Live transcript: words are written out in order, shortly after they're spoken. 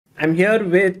I'm here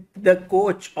with the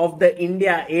coach of the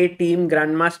India A team,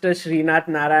 Grandmaster Srinath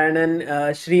Narayanan.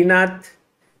 Srinath,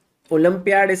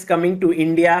 Olympiad is coming to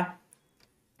India,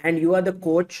 and you are the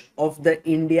coach of the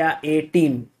India A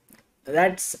team.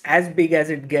 That's as big as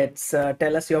it gets.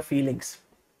 Tell us your feelings.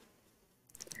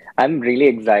 I'm really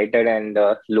excited and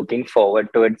looking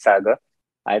forward to it, Saga.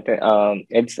 I think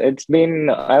it's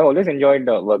been I always enjoyed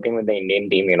working with the Indian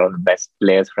team. You know, the best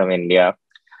players from India.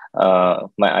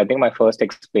 I think my first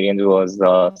experience was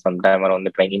sometime around the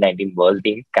 2019 World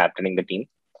Team, captaining the team,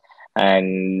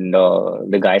 and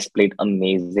the guys played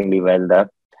amazingly well there.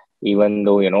 Even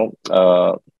though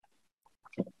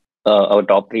our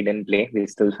top three didn't play, we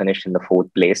still finished in the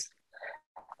fourth place.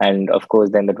 And of course,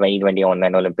 then the 2020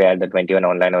 Online Olympiad, the 21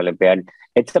 Online Olympiad.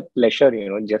 It's a pleasure,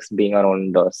 just being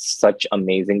around such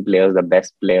amazing players, the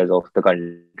best players of the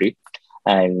country,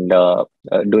 and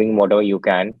doing whatever you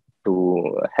can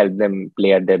to help them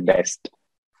play at their best.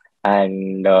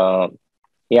 And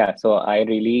yeah, so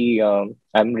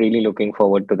I'm really looking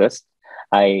forward to this.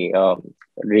 I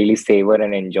really savor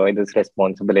and enjoy this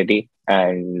responsibility,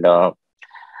 and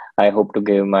I hope to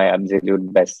give my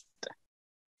absolute best.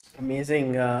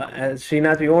 Amazing.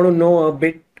 Srinath, we want to know a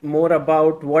bit more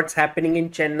about what's happening in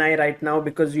Chennai right now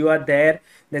because you are there.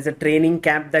 There's a training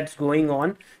camp that's going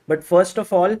on. But first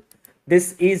of all,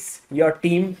 this is your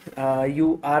team.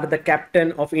 You are the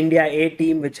captain of India A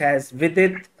team, which has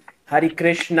Vidit,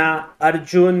 Harikrishna,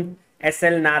 Arjun,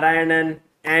 SL Narayanan,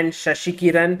 and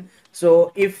Sasikiran.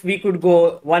 So if we could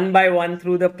go one by one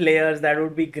through the players, that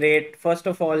would be great. First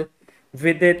of all,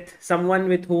 Vidit, someone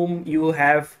with whom you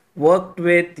have worked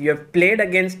with, you have played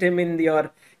against him in your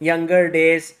younger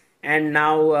days, and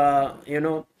now he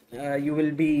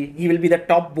will be the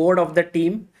top board of the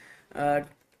team. Uh,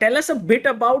 Tell us a bit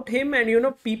about him,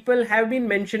 and people have been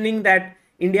mentioning that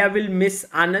India will miss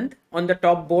Anand on the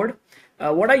top board.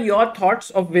 What are your thoughts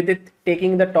of Vidit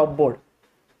taking the top board?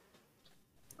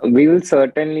 We will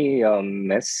certainly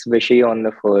miss Vishy on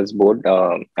the first board.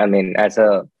 I mean,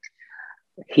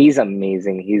 he's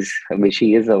amazing.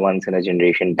 Vishy is a once in a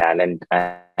generation talent,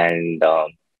 and uh,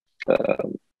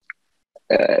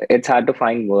 it's hard to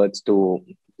find words to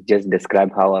just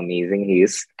describe how amazing he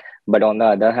is. But on the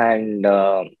other hand,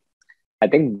 I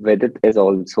think Vidit is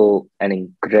also an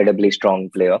incredibly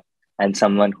strong player and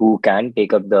someone who can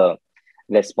take up the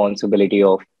responsibility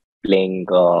of playing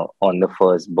on the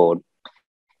first board.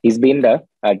 He's been there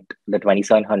at the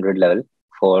 2700 level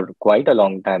for quite a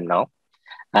long time now.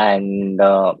 And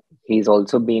he's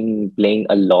also been playing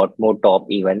a lot more top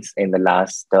events in the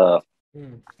last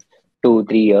Hmm. 2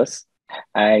 3 years.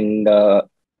 And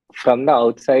from the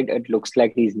outside, it looks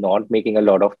like he's not making a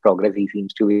lot of progress. He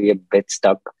seems to be a bit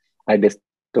stuck at this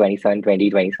 27 20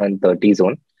 27 30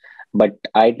 zone. But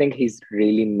I think he's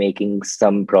really making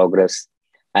some progress.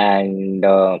 And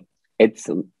it's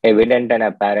evident and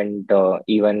apparent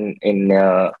even in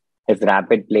his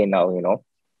rapid play now,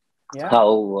 Yeah.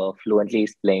 how fluently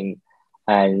he's playing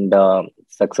and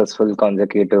successful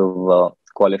consecutive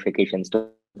qualifications to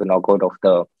the knockout of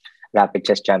the Rapid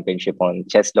Chess Championship on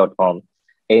chess.com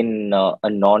in a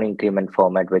non-increment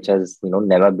format, which has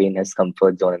never been his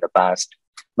comfort zone in the past.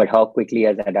 But how quickly he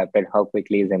has adapted, how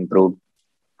quickly he's improved,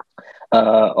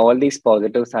 all these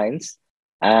positive signs,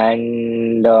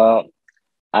 and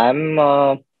I'm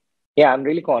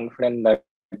really confident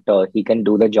that he can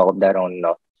do the job there on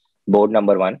board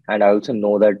number one. And I also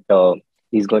know that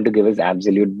he's going to give his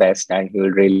absolute best, and he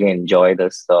will really enjoy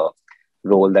this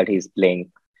role that he's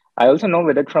playing. I also know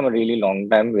with it from a really long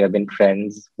time. We have been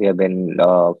friends, we have been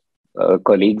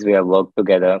colleagues, we have worked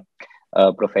together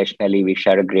professionally. We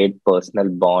share a great personal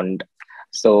bond.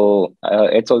 So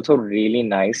it's also really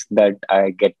nice that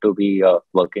I get to be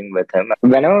working with him.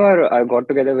 Whenever I got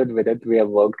together with Vidit, we have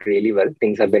worked really well.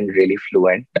 Things have been really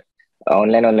fluent.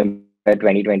 Online Olympiad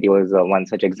 2020 was one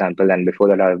such example, and before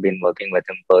that, I've been working with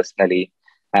him personally,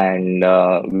 and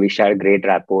we share great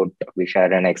rapport. We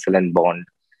share an excellent bond.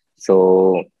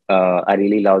 So I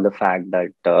really love the fact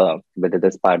that Vidit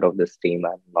is part of this team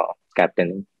and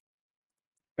captain.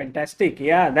 Fantastic.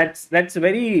 Yeah, that's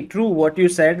very true what you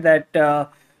said that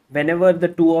whenever the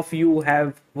two of you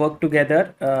have worked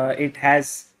together, it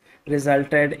has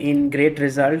resulted in great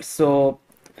results. So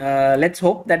let's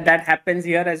hope that that happens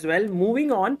here as well.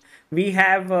 Moving on, we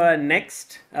have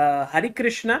next Hari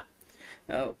Krishna,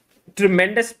 uh,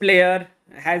 tremendous player,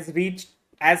 has reached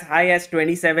as high as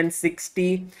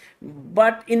 2760,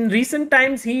 but in recent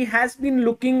times he has been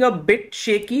looking a bit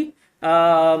shaky.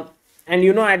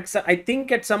 And I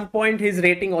think at some point his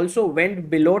rating also went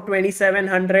below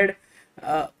 2700.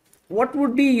 uh, What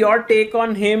would be your take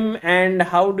on him, and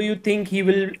how do you think he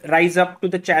will rise up to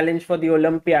the challenge for the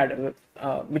Olympiad,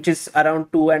 which is around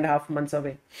 2.5 months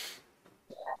away?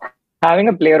 Having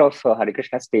a player of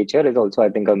Harikrishna's stature is also, I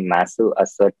think, a massive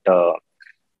asset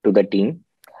to the team.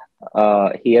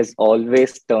 He has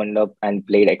always turned up and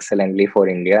played excellently for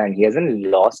India, and he hasn't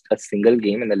lost a single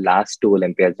game in the last two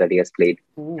Olympiads that he has played,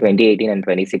 Ooh. 2018 and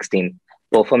 2016,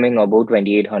 performing above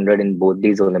 2800 in both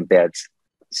these Olympiads.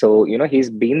 So, he's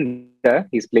been there.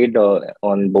 He's played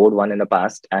on board one in the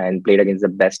past and played against the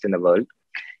best in the world.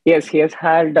 Yes, he has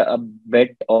had a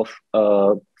bit of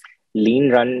lean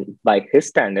run by his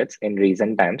standards in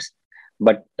recent times,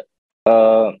 but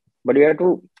uh, but we have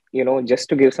to, just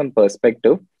to give some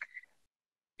perspective,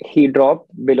 he dropped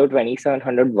below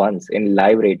 2700 once in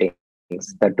live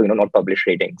ratings, that too, not published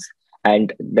ratings.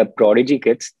 And the prodigy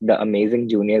kids, the amazing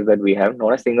juniors that we have,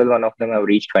 not a single one of them have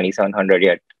reached 2700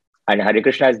 yet. And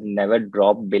Harikrishna has never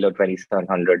dropped below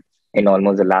 2700 in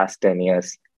almost the last 10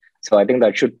 years. So I think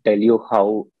that should tell you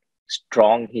how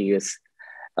strong he is.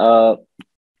 Uh,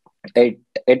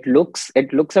 it looks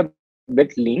a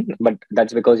bit lean, but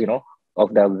that's because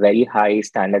of the very high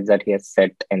standards that he has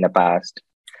set in the past.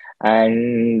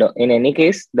 And in any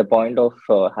case, the point of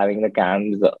having the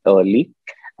camps early,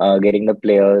 getting the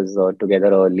players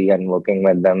together early and working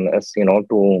with them is,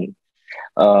 to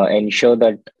ensure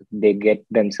that they get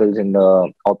themselves in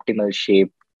the optimal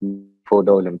shape before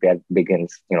the Olympiad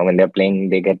begins. When they're playing,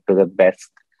 they get to the best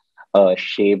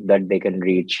shape that they can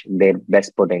reach, their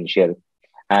best potential.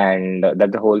 And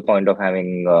that's the whole point of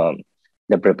having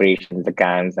the preparations, the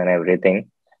camps, and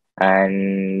everything.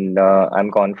 And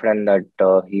I'm confident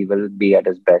that he will be at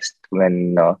his best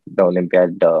when the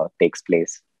Olympiad takes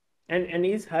place. And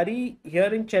is Hari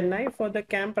here in Chennai for the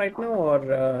camp right now,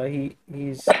 or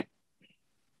he's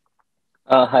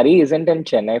Hari isn't in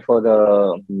Chennai for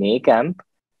the May camp,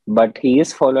 but he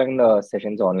is following the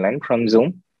sessions online from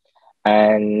Zoom.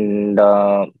 And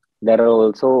there are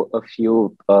also a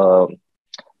few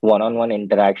one-on-one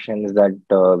interactions that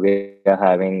we are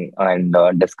having and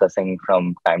discussing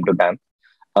from time to time.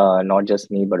 Not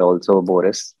just me, but also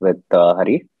Boris with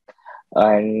Hari.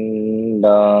 And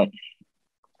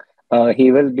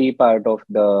he will be part of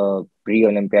the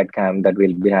pre-Olympiad camp that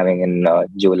we'll be having in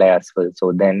July as well.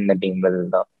 So then the team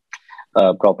will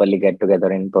properly get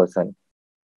together in person.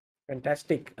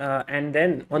 fantastic. And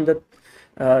then on the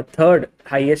third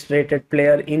highest rated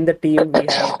player in the team, we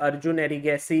have Arjun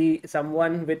Erigaisi,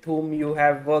 someone with whom you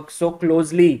have worked so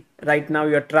closely. Right now,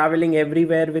 you're traveling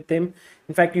everywhere with him.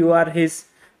 In fact, you are his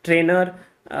trainer.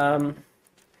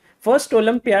 First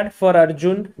Olympiad for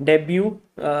Arjun debut.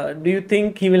 Do you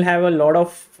think he will have a lot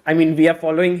of? I mean, we are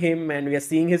following him and we are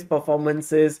seeing his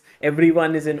performances.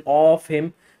 Everyone is in awe of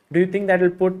him. Do you think that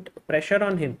will put pressure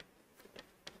on him?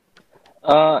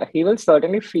 He will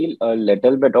certainly feel a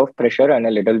little bit of pressure and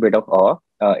a little bit of awe.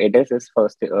 It is his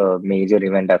first major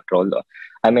event after all.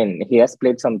 I mean, he has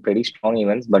played some pretty strong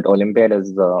events, but Olympiad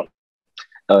is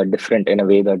different in a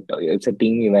way that it's a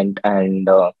team event, and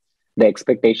the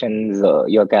expectations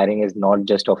you're carrying is not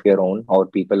just of your own or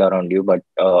people around you, but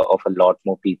of a lot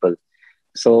more people.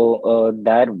 So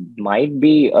there might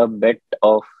be a bit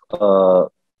of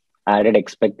added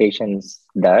expectations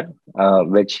there,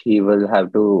 which he will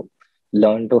have to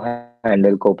learn to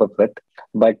handle, cope up with.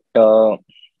 But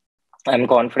I'm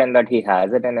confident that he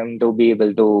has it in him to be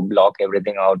able to block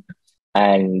everything out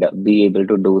and be able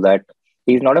to do that.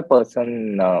 He's not a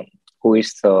person who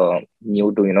is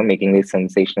new to making these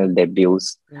sensational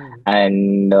debuts, Mm.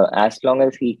 and as long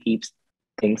as he keeps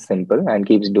things simple and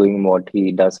keeps doing what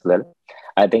he does well,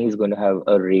 I think he's going to have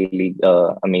a really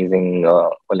amazing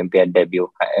Olympiad debut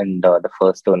and the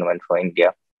first tournament for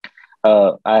India.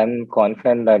 I'm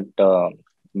confident that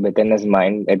within his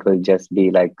mind, it will just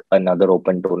be like another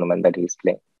open tournament that he's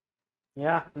playing.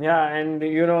 Yeah, yeah, and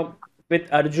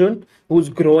with Arjun, who's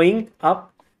growing up,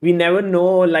 we never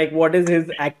know like what is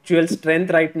his actual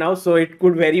strength right now. So it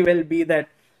could very well be that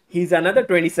he's another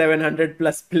 2700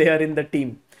 plus player in the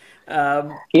team.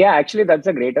 Um, Yeah, actually, that's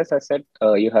the greatest asset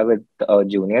you have with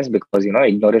juniors, because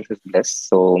ignorance is bliss.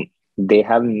 So they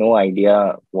have no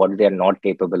idea what they are not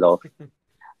capable of,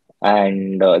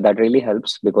 and that really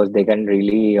helps because they can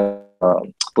really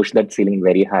push that ceiling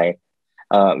very high.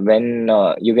 When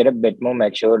you get a bit more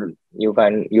mature, you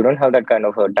don't have that kind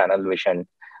of a tunnel vision.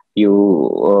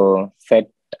 You set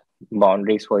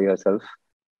boundaries for yourself.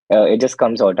 It just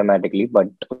comes automatically. But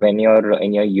when you're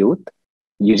in your youth,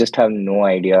 you just have no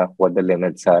idea what the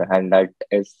limits are, and that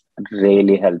is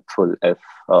really helpful if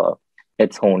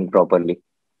it's honed properly.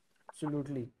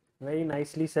 Absolutely. Very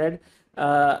nicely said.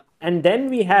 And then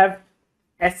we have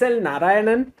SL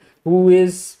Narayanan, who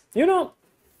is you know,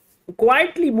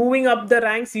 quietly moving up the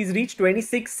ranks. He's reached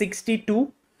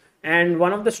 2662 and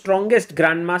one of the strongest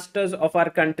grandmasters of our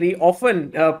country.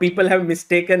 Often people have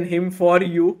mistaken him for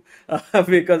you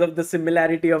because of the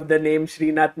similarity of the name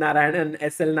Srinath Narayanan,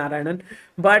 SL Narayanan.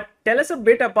 But tell us a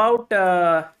bit about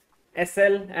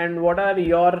SL and what are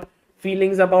your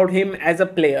feelings about him as a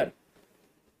player?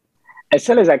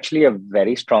 SL is actually a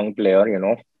very strong player, you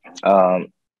know. Um,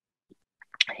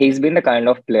 he's been the kind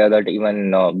of player that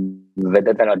even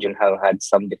Vidit and Arjun have had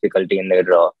some difficulty in their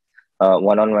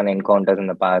one-on-one encounters in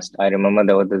the past. I remember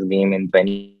there was this game in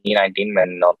 2019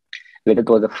 when Vidit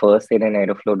was the first seed in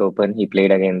Aeroflot Open. He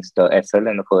played against SL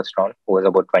in the first round, who was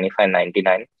about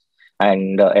 25.99.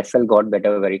 And SL got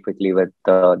better very quickly with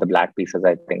the black pieces,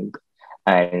 I think,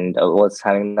 and was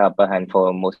having the upper hand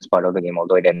for most part of the game,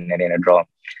 although it ended in a draw.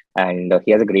 And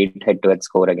he has a great head-to-head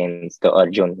score against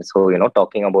Arjun. So, you know,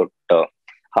 talking about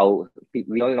how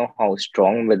we all know how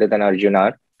strong Vidit and Arjun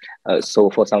are. So,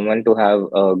 for someone to have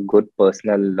a good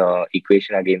personal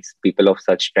equation against people of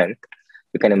such strength,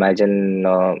 you can imagine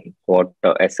what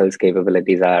SL's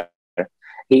capabilities are.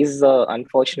 He's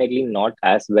unfortunately not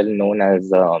as well known as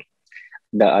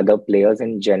the other players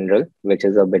in general, which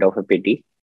is a bit of a pity.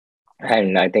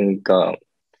 And I think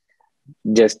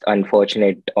just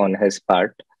unfortunate on his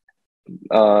part.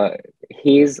 Uh,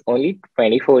 he's only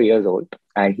 24 years old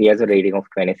and he has a rating of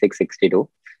 2662,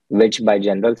 which by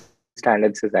general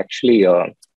standards is actually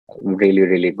really,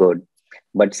 really good.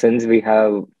 But since we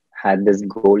have had this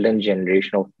golden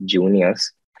generation of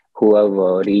juniors who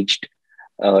have reached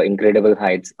incredible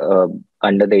heights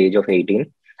under the age of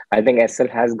 18, I think SL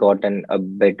has gotten a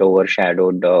bit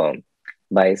overshadowed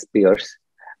by his peers.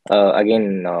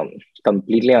 Again,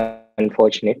 completely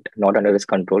unfortunate, not under his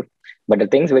control. But the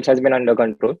things which has been under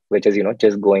control, which is, you know,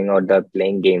 just going out there,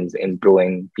 playing games,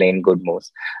 improving, playing good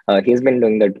moves, he's been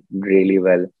doing that really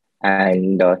well.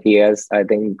 And he has, I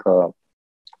think,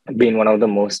 been one of the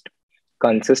most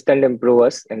consistent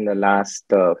improvers in the last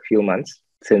few months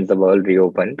since the world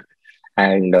reopened.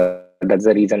 And that's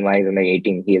the reason why he's in the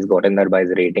 18. He has gotten there by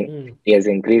his rating. Hmm. He has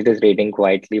increased his rating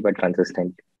quietly but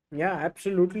consistently. Yeah,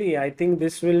 absolutely. I think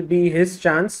this will be his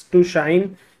chance to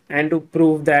shine and to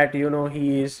prove that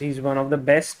he's one of the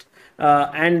best.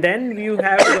 And then you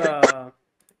have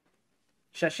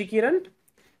Sasikiran,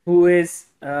 who is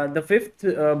the fifth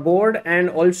board and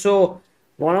also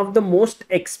one of the most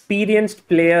experienced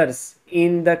players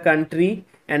in the country.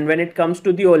 And when it comes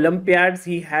to the Olympiads,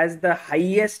 he has the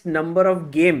highest number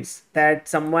of games that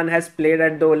someone has played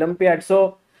at the Olympiad.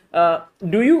 So,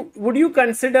 would you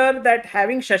consider that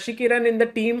having Sasikiran in the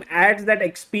team adds that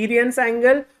experience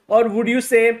angle, or would you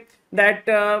say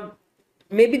that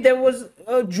maybe there was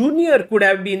a junior could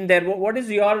have been there? What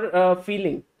is your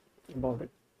feeling about it?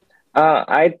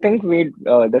 I think we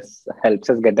this helps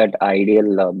us get that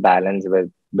ideal balance with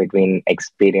between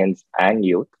experience and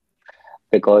youth,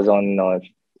 because on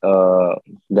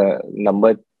the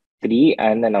number three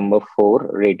and the number four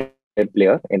rated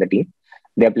player in the team,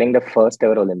 they're playing the first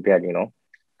ever Olympiad, you know,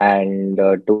 and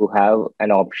to have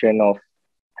an option of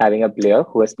having a player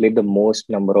who has played the most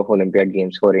number of Olympiad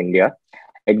games for India,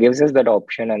 it gives us that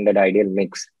option and that ideal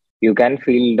mix. You can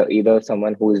feel either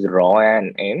someone who is raw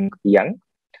and young,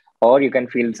 or you can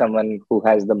feel someone who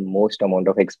has the most amount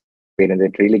of experience.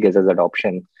 It really gives us that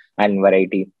option and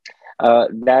variety.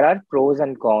 There are pros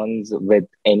and cons with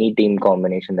any team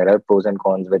combination. There are pros and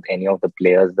cons with any of the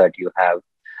players that you have.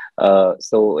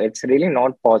 So it's really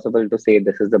not possible to say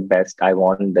this is the best. I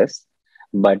want this,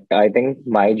 but I think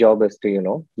my job is to, you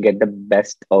know, get the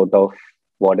best out of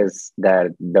what is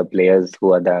there, the players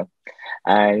who are there.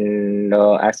 And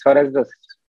as far as the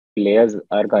players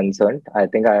are concerned, I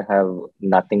think I have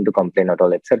nothing to complain at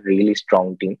all. It's a really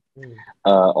strong team. Hmm.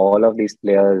 All of these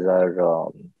players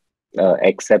are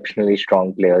exceptionally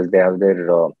strong players. They have their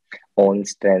own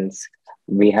strengths.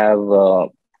 We have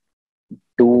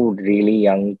two really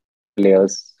young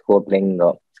players who are playing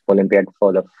Olympiad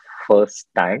for the first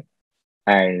time,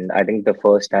 and I think the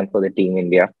first time for the team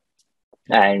India.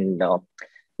 And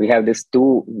we have these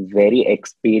two very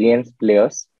experienced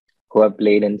players who have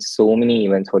played in so many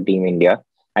events for Team India.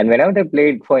 And whenever they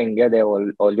played for India, they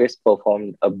always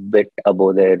performed a bit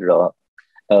above their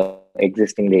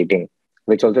existing rating,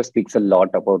 which also speaks a lot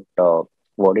about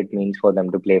what it means for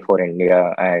them to play for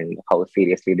India and how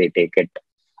seriously they take it.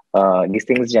 These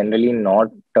things generally not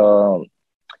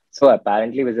so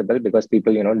apparently visible because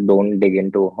people, you know, don't dig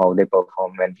into how they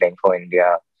perform when playing for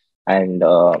India and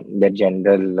their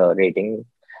general rating.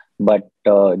 But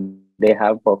they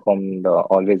have performed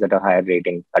always at a higher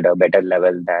rating, at a better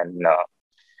level than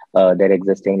their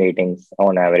existing ratings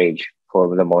on average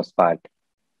for the most part.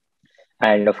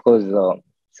 And of course,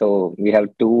 so we have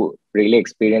two really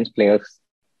experienced players,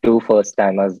 two first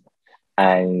timers,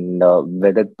 and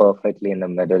with it perfectly in the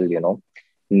middle,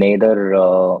 neither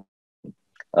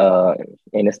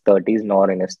in his 30s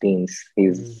nor in his teens.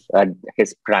 He's Mm. at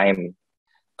his prime,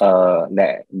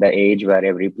 the age where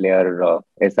every player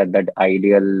is at that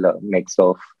ideal mix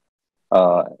of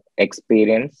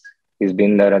experience. He's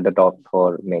been there at the top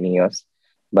for many years,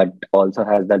 but also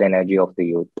has that energy of the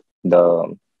youth,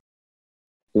 the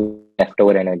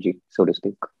leftover energy, so to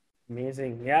speak.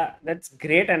 Amazing. Yeah, that's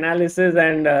great analysis.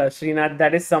 And Srinath,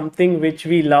 that is something which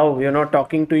we love.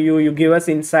 Talking to you, you give us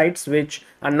insights which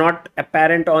are not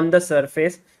apparent on the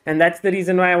surface. And that's the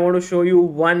reason why I want to show you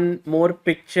one more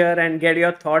picture and get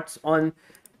your thoughts on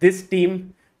this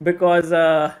team, because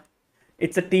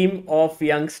it's a team of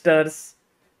youngsters,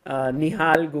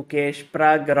 Nihal, Gukesh,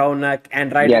 Prag, Raunak,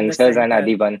 and right in the Youngsters and center,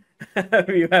 Adiban.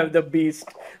 you have the beast,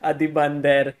 Adiban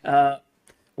there.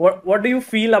 What do you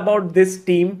feel about this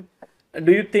team?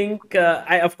 Do you think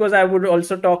I of course I would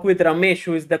also talk with Ramesh,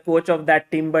 who is the coach of that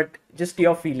team, but just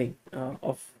your feeling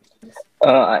of this.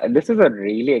 This is a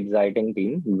really exciting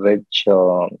team which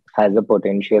has a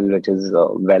potential which is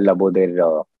well above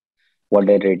their what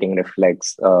their rating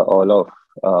reflects.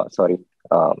 Sorry,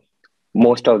 uh,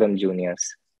 most of them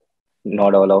juniors,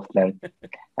 not all of them.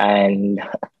 And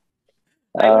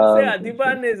I would say um,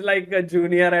 Adiban is like a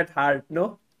junior at heart,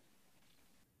 no?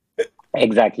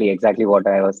 exactly what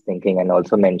I was thinking, and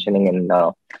also mentioning in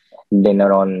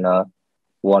dinner on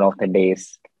one of the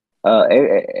days.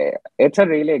 It's a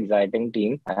really exciting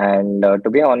team, and to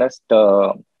be honest,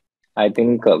 I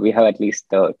think we have at least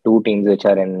two teams which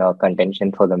are in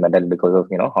contention for the medal because of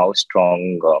how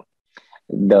strong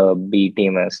the B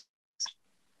team is.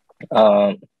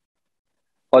 Um,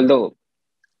 Although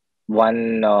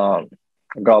one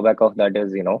drawback of that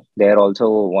is they're also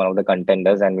one of the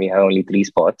contenders, and we have only three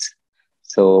spots,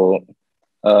 so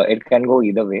it can go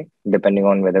either way depending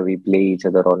on whether we play each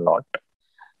other or not.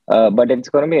 But it's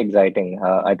going to be exciting.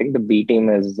 I think the B team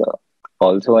is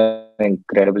also an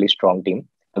incredibly strong team,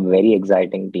 a very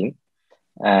exciting team,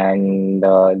 and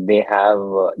they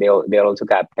are also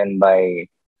captained by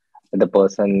the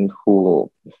person who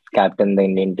captained the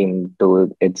Indian team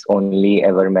to its only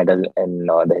ever medal in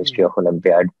the history of Hmm.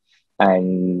 Olympiad,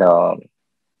 and an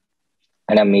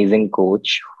amazing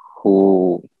coach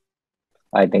who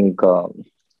I think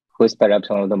who is perhaps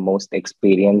one of the most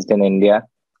experienced in India,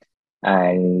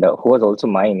 and who was also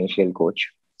my initial coach.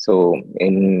 So,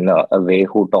 in a way,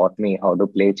 who taught me how to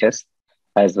play chess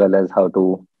as well as how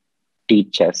to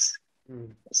teach chess. Hmm.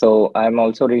 So, I'm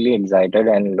also really excited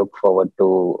and look forward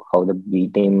to how the B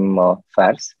team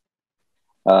fares.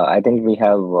 I think we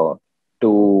have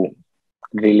two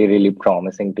really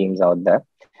promising teams out there.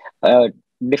 Uh,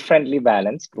 Differently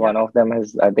balanced. Yeah. One of them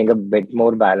is, I think, a bit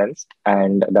more balanced,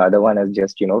 and the other one is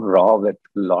just raw with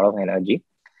a lot of energy.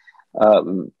 Uh,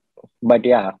 but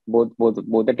yeah, both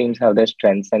the teams have their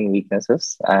strengths and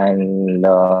weaknesses, and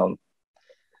both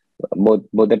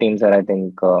the teams are, I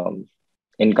think,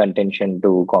 in contention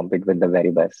to compete with the very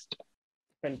best.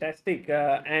 Fantastic.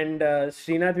 And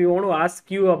Srinath, we want to ask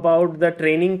you about the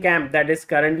training camp that is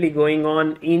currently going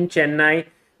on in Chennai.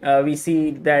 We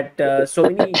see that so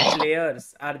many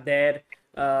players are there.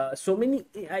 So many,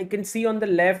 I can see on the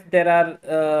left, there are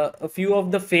a few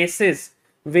of the faces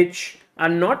which are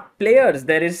not players.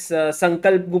 There is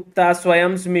Sankalp Gupta,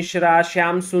 Swayams Mishra,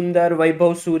 Shyam Sundar,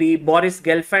 Vaibhav Suri, Boris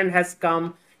Gelfand has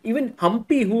come. Even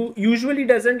Humpy, who usually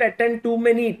doesn't attend too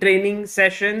many training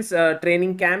sessions,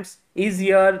 training camps, is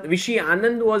here. Vishy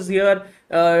Anand was here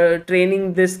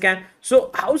training this camp.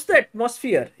 So, how's the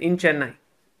atmosphere in Chennai?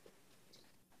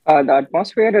 The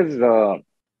atmosphere is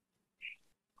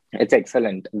it's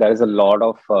excellent. There is a lot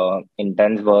of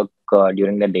intense work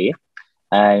during the day,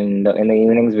 and in the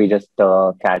evenings we just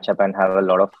catch up and have a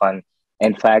lot of fun.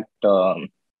 In fact,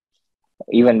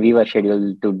 even we were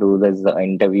scheduled to do this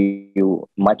interview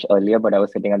much earlier, but I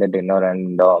was sitting at the dinner,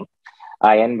 and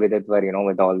I and Vidit were,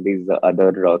 with all these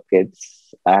other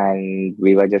kids, and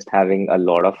we were just having a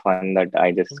lot of fun that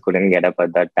I just couldn't get up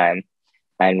at that time,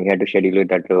 and we had to schedule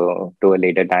it to a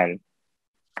later time.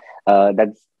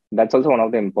 That's also one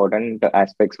of the important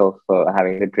aspects of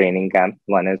having the training camp.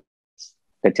 One is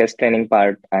the chess training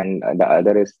part, and the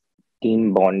other is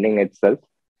team bonding itself.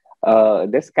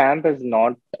 This camp is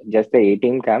not just the A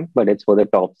team camp, but it's for the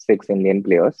top six Indian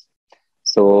players.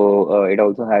 So it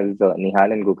also has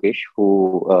Nihal and Gukesh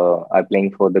who are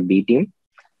playing for the B team.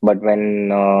 But when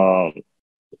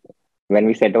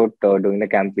we set out doing the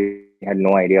camp, we had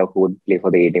no idea who would play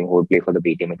for the A team, who would play for the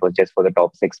B team. It was just for the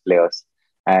top six players.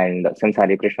 And since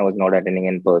Harikrishna was not attending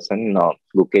in person,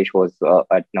 Gukesh was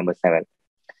at number seven.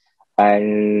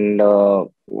 And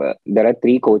there are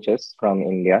three coaches from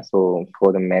India. So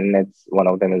for the men, it's one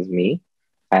of them is me,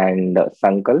 and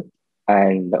Sankalp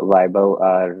and Vaibhav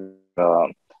are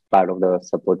part of the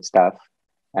support staff.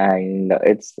 And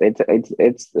it's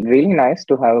really nice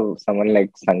to have someone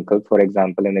like Sankalp, for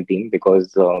example, in the team,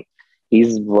 because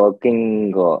he's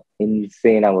working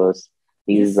insane hours.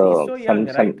 He's He's so young,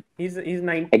 some right? He's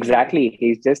 19. exactly.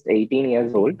 He's just 18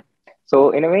 years old. 18.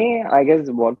 So in a way, I guess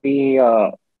what we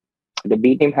the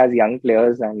B team has young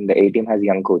players and the A team has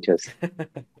young coaches.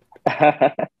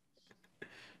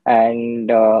 And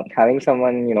having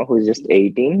someone who's just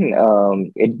 18,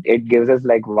 it gives us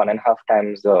like 1.5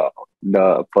 times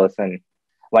the person,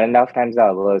 1.5 times the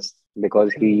hours,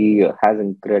 because Hmm. he has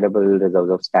incredible reserves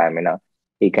of stamina.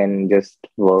 He can just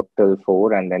work till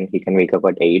 4 and then he can wake up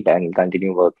at 8 and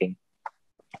continue working.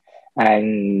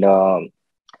 And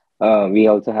we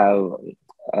also have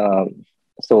uh,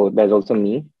 so there's also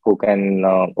me who can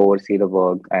oversee the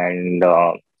work and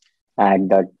add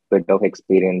that bit of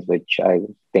experience which I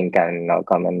think can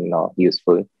come in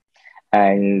useful.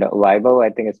 And Vaibhav, I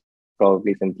think, is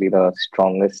probably simply the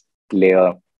strongest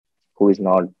player who is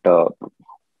not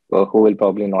who will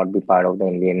probably not be part of the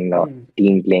Indian Hmm.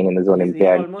 team playing in this He's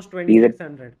Olympiad. almost He's a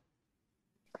 2600.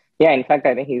 Yeah, in fact,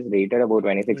 I think he's rated about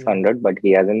Yeah. 2600, but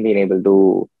he hasn't been able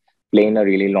to play in a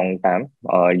really long time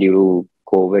due to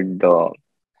COVID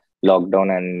lockdown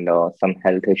and some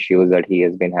health issues that he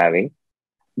has been having.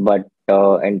 But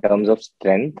in terms of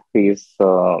strength,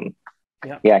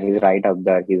 Yeah. yeah, he's right up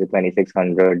there. He's a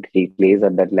 2600. He plays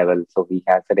at that level, so he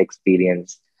has that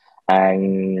experience.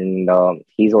 And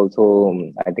he's also,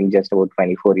 I think, just about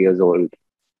 24 years old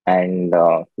and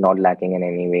not lacking in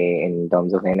any way in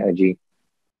terms of energy.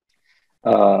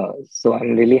 So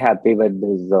I'm really happy with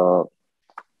this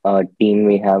team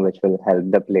we have, which will help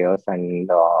the players, and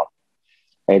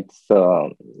it's uh,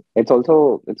 it's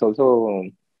also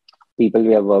people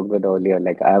we have worked with earlier.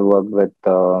 Like I worked with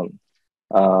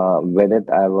Vidit,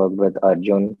 I worked with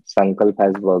Arjun. Sankalp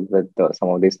has worked with some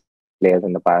of these players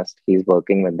in the past. He's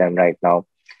working with them right now,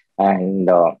 and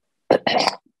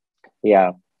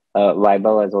yeah.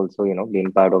 Vaibhav has also,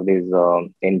 been part of these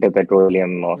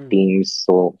Interpetroleum Hmm. teams,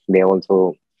 so they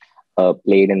also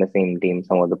played in the same team,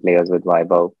 some of the players with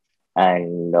Vaibhav,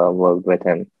 and worked with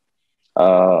him.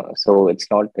 So it's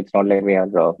not like we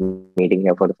are meeting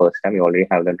here for the first time. We already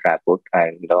have that rapport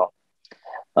and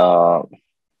uh,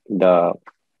 the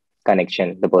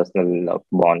connection, the personal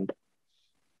bond.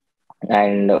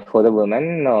 And for the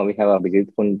women, we have Abhijit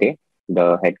Kunte,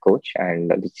 the head coach and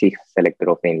the chief selector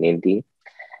of the Indian team.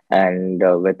 And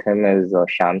with him is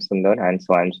Sham Sundar and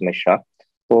Swayam Mishra,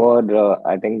 who are,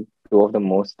 I think, two of the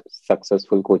most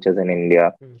successful coaches in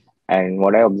India. Hmm. And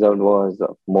what I observed was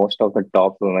most of the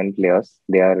top women players,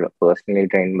 they are personally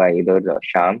trained by either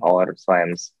Sham or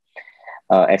Swayams,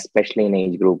 especially in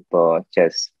age group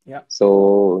chess. Yeah.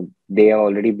 So they have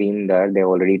already been there, they've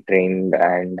already trained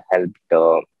and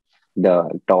helped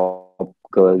the top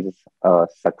girls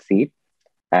succeed.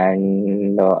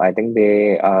 And I think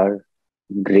they are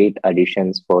great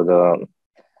additions for the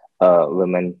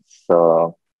women's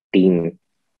team,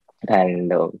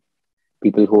 and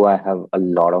people who I have a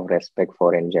lot of respect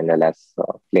for in general as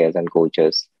players and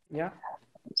coaches. Yeah.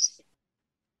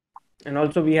 And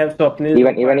also we have Swapnil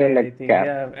Even in Gupade, the I think, camp.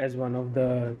 yeah, as one of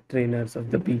the trainers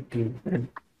of the B team. And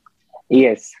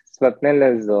Yes,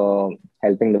 Swapnil is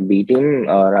helping the B team.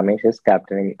 Ramesh is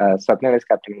captaining. Swapnil is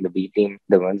captaining the B team,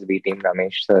 the women's B team.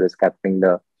 Ramesh sir is captaining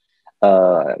the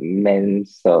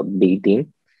men's B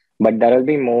team. But there will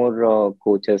be more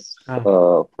coaches ah,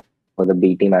 for the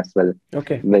B team as well,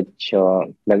 okay. which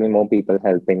there'll be more people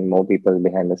helping, more people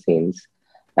behind the scenes.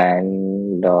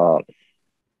 And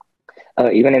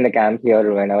even in the camp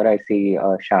here, whenever I see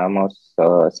Sham or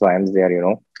Swams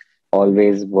there,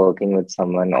 always working with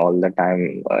someone all the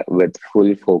time with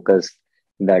full focus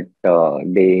that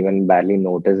they even barely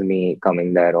notice me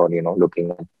coming there or,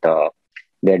 looking at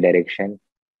their direction.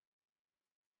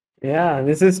 Yeah,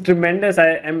 this is tremendous.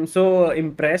 I am so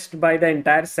impressed by the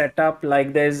entire setup.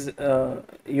 Like there's,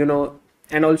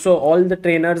 and also all the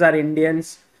trainers are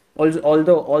Indians. Also,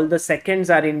 although all the seconds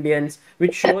are Indians,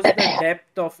 which shows the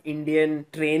depth of Indian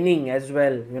training as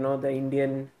well. The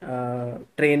Indian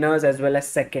trainers as well as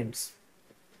seconds.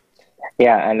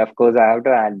 Yeah, and of course, I have to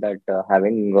add that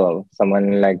having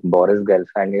someone like Boris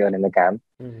Gelfand here in the camp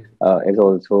Mm. is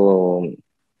also,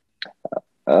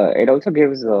 it also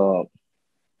gives a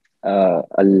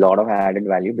lot of added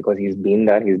value because he's been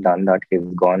there, he's done that, he's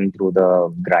gone through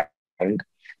the grind,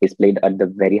 he's played at the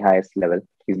very highest level,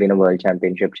 he's been a world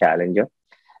championship challenger.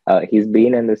 He's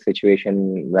been in this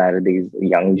situation where these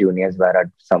young juniors were at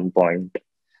some point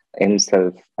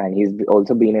himself, and he's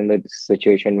also been in the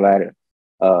situation where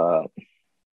uh,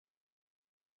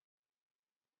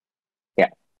 yeah,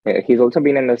 he's also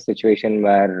been in a situation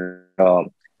where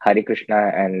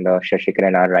Harikrishna and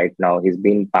Sasikiran are right now. He's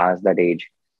been past that age,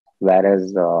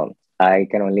 whereas I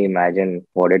can only imagine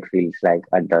what it feels like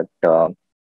at that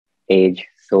age.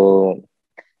 So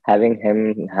having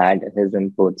him had his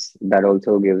inputs, that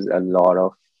also gives a lot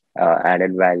of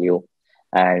added value,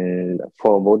 and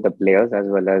for both the players as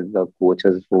well as the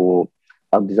coaches who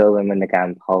observe him in the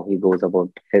camp, how he goes about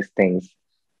his things,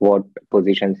 what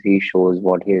positions he shows,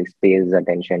 what he pays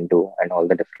attention to, and all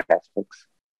the different aspects.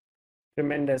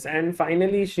 Tremendous. And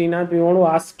finally, Srinath, we want to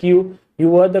ask you, you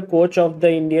were the coach of the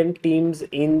Indian teams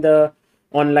in the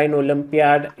Online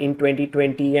Olympiad in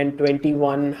 2020 and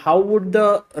 21. How would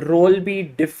the role be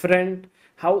different?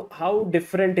 How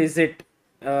different is it,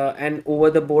 an over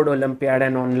the board Olympiad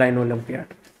and Online Olympiad?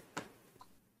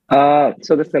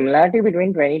 So the similarity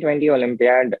between 2020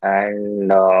 Olympiad and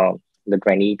the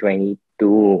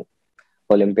 2022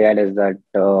 Olympiad is that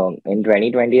in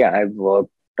 2020 I've worked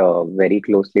very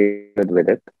closely with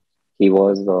Vidit. He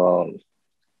was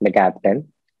the captain,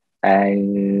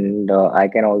 and I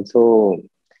can also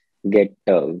get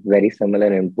very similar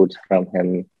inputs from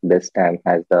him this time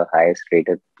as the highest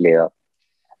rated player.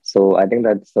 So I think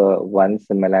that's one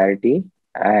similarity,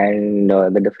 and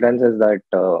the difference is that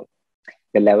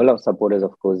the level of support is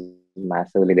of course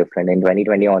massively different. In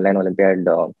 2020 Online Olympiad,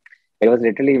 it was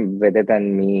literally Vidit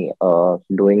and me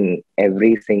doing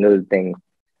every single thing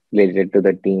related to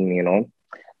the team.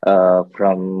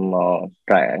 From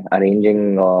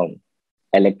arranging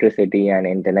electricity and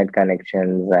internet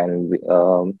connections, and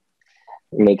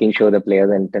making sure the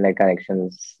players' internet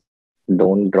connections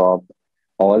don't drop.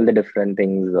 All the different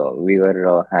things we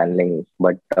were handling,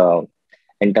 but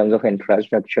in terms of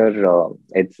infrastructure,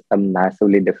 it's a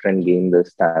massively different game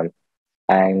this time.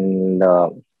 And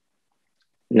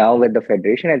now with the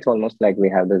federation, it's almost like we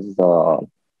have this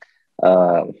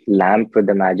lamp with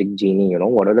the magic genie.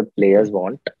 Whatever the players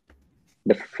want,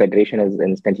 the federation is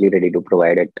instantly ready to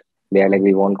provide it. They are like,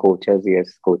 we want coaches,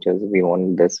 yes, coaches, we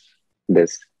want this.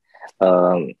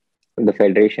 Um, the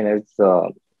federation is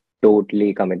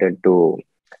totally committed to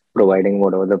providing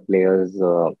whatever the players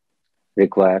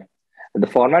require. The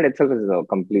format itself is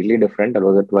completely different. It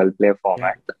was a 12-player Yeah.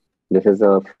 format. This is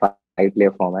a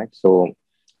 5-player format. So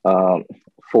uh,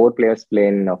 four players play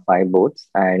in 5 boards,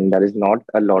 and there is not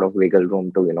a lot of wiggle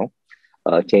room to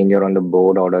change around the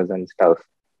board orders and stuff.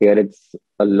 Here it's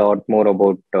a lot more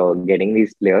about getting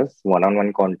these players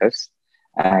one-on-one contests,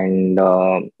 and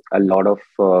a lot of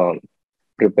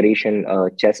preparation,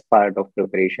 chess part of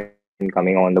preparation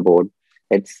coming on the board.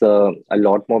 It's a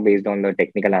lot more based on the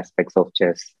technical aspects of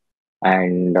chess,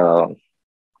 and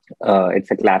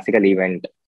it's a classical event.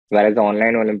 Whereas the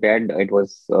online Olympiad, it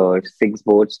was 6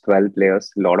 boards, 12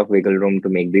 players, a lot of wiggle room to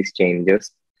make these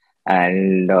changes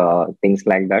and things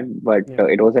like that. But Yeah.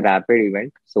 it was a rapid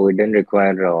event, so it didn't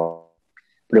require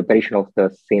preparation of the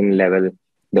same level.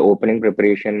 The opening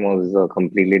preparation was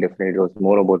completely different. It was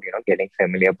more about getting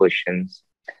familiar positions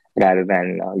rather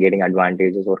than getting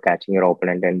advantages or catching your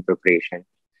opponent in preparation.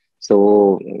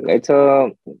 So it's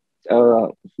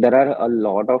there are a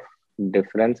lot of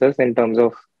differences in terms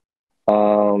of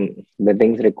the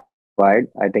things required,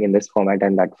 I think, in this format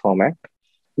and that format.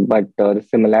 But the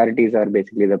similarities are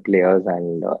basically the players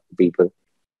and people.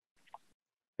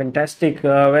 Fantastic.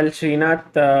 Well,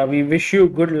 Srinath, we wish you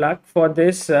good luck for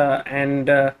this. And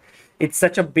it's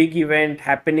such a big event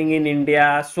happening in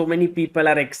India. So many people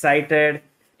are excited.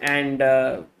 And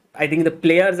I think the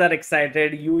players are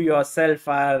excited. You yourself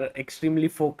are extremely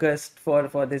focused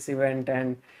for this event.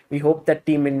 And we hope that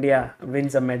Team India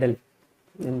wins a medal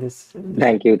in this.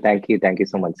 Thank you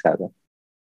so much, Saga.